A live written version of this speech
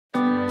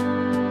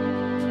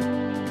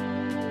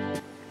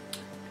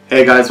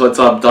Hey guys, what's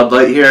up?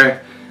 Dudlight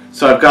here.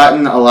 So I've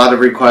gotten a lot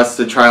of requests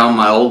to try on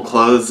my old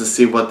clothes to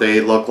see what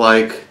they look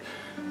like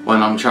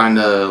when I'm trying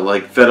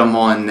to fit them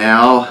on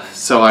now.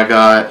 So I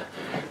got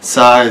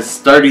size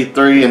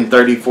 33 and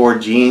 34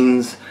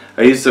 jeans.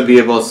 I used to be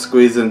able to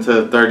squeeze into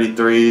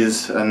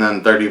 33s and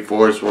then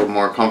 34s were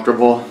more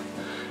comfortable.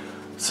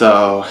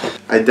 So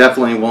I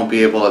definitely won't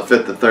be able to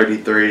fit the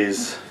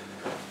 33s.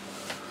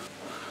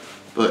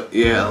 But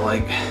yeah,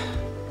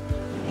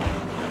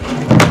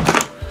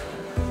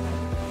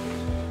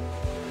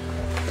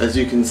 as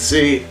you can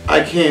see,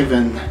 I can't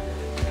even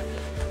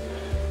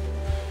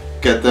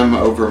get them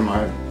over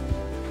my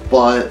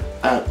butt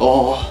at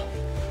all.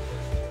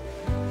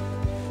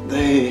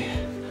 They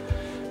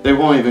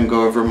won't even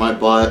go over my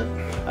butt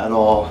at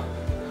all.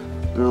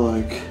 They're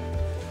like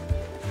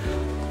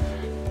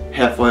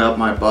halfway up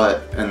my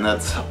butt, and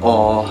that's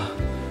all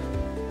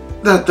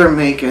that they're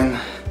making.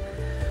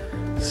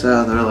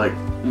 So they're like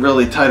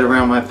really tight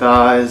around my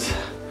thighs.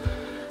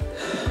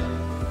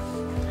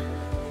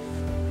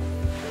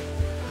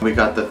 We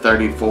got the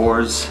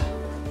 34s.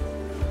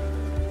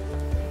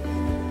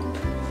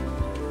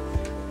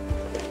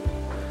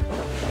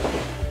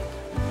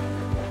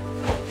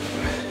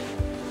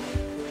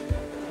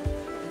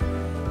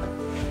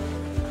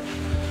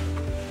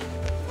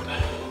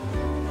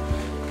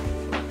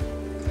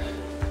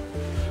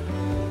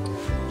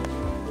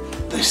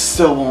 They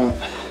still won't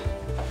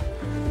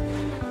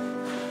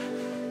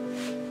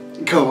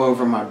go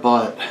over my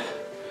butt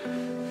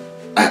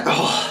at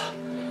all.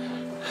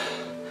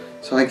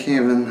 So I can't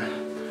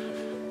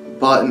even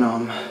button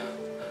them.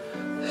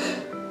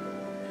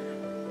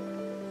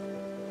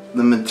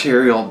 The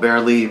material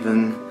barely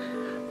even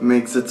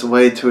makes its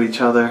way to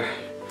each other.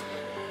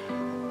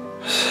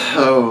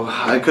 So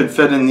I could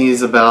fit in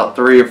these about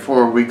 3 or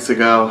 4 weeks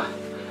ago,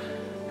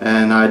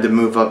 and I had to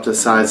move up to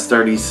size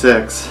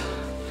 36,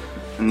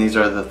 and these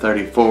are the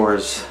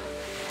 34s.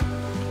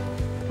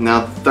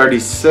 Now the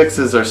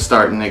 36s are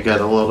starting to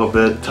get a little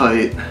bit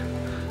tight.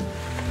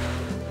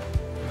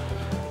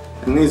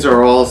 And these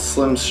are all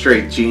slim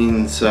straight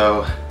jeans,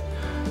 so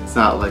it's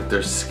not like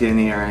they're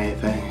skinny or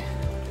anything.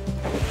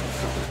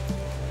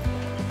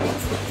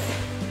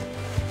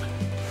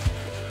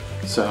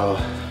 So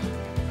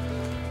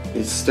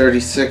these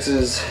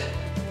 36s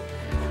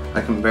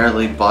I can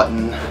barely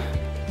button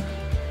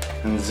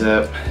and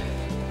zip.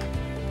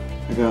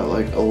 I got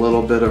like a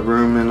little bit of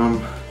room in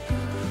them.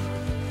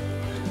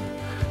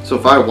 So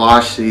if I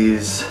wash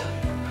these,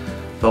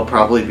 they'll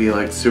probably be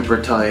like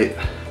super tight.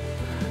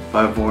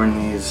 I've worn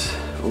these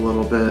a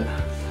little bit,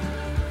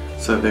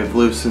 so they've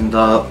loosened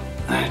up.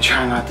 I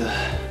try not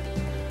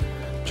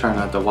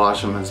to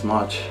wash them as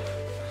much.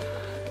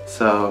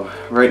 So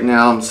right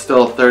now I'm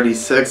still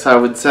 36, I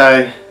would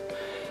say.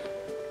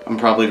 I'm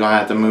probably gonna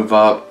have to move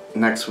up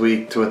next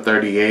week to a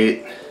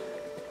 38.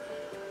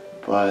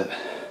 But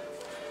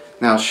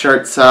now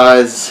shirt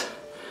size,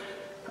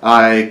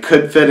 I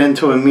could fit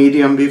into a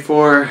medium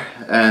before,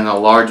 and a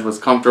large was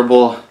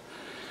comfortable.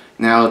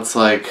 Now it's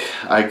like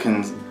I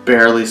can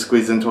barely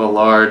squeeze into a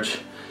large,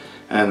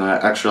 and an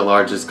extra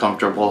large is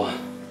comfortable.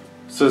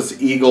 So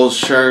this Eagles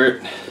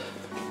shirt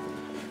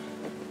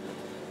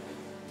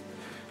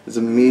is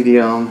a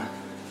medium.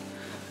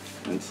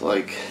 It's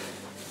like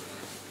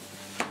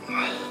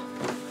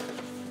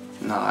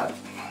not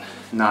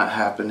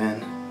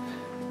happening.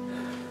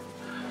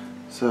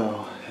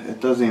 So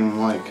it doesn't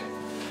even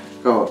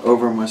go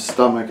over my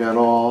stomach at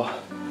all.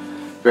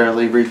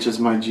 Barely reaches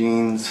my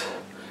jeans.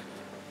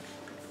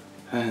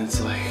 And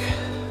it's like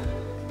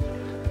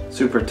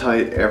super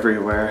tight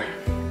everywhere.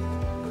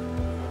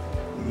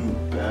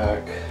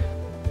 Back.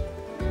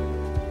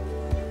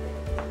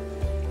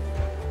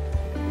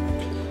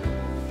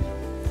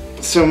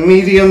 So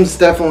medium's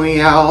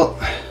definitely out.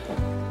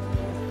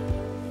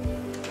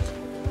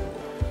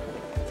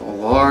 The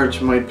large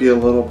might be a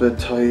little bit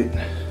tight.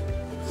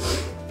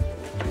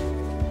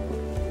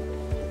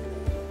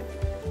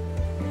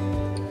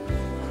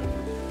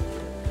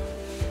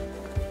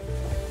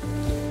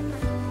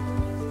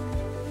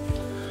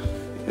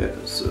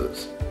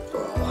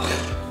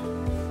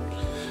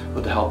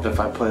 Would help if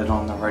I put it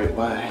on the right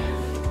way.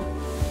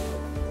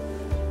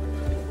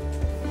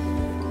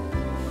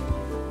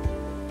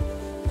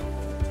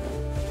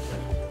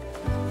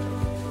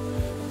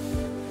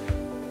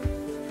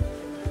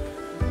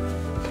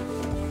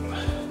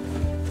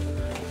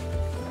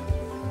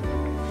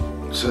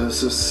 So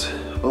this is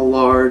a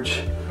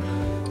large,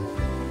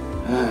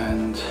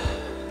 and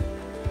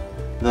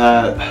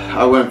that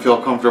I wouldn't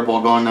feel comfortable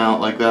going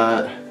out like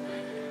that.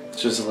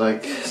 It's just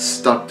like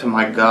stuck to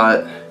my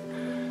gut,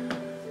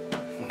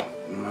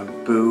 my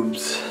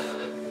boobs,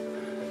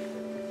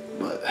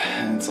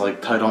 and it's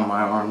like tight on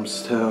my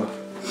arms too.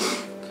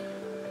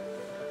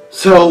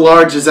 So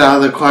large is out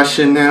of the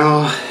question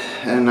now,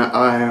 and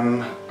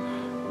I'm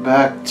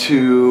back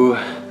to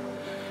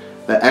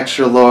the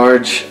extra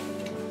large.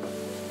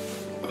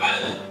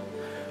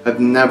 I've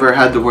never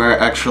had to wear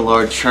extra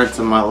large shirts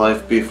in my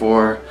life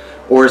before,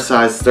 or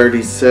size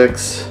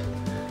 36,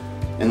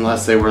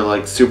 unless they were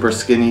like super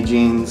skinny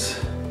jeans.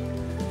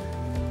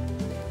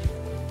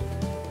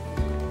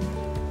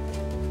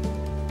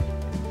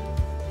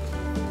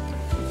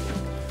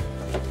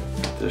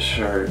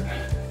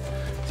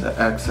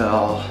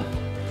 XL.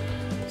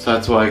 So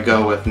that's what I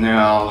go with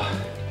now.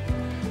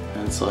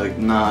 And it's like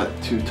not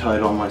too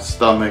tight on my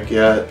stomach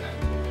yet.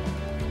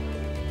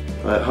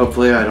 But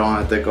hopefully I don't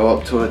have to go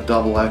up to a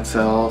double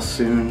XL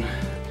soon.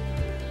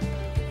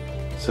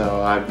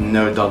 So I have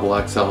no double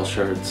XL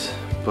shirts,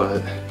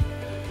 but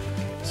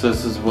so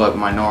this is what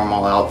my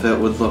normal outfit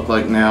would look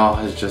like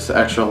now. It's just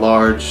extra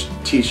large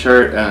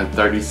t-shirt and a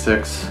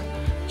 36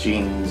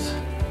 jeans.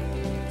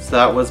 So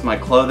that was my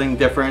clothing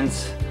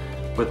difference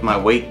with my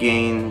weight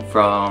gain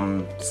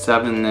from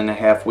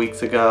 7.5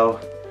 weeks ago,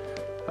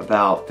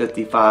 about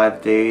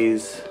 55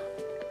 days.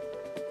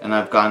 And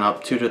I've gone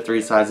up 2 to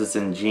 3 sizes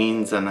in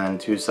jeans and then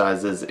 2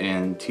 sizes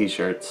in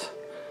t-shirts.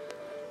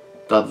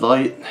 Dud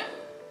Light,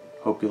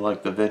 hope you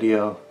liked the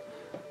video.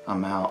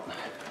 I'm out.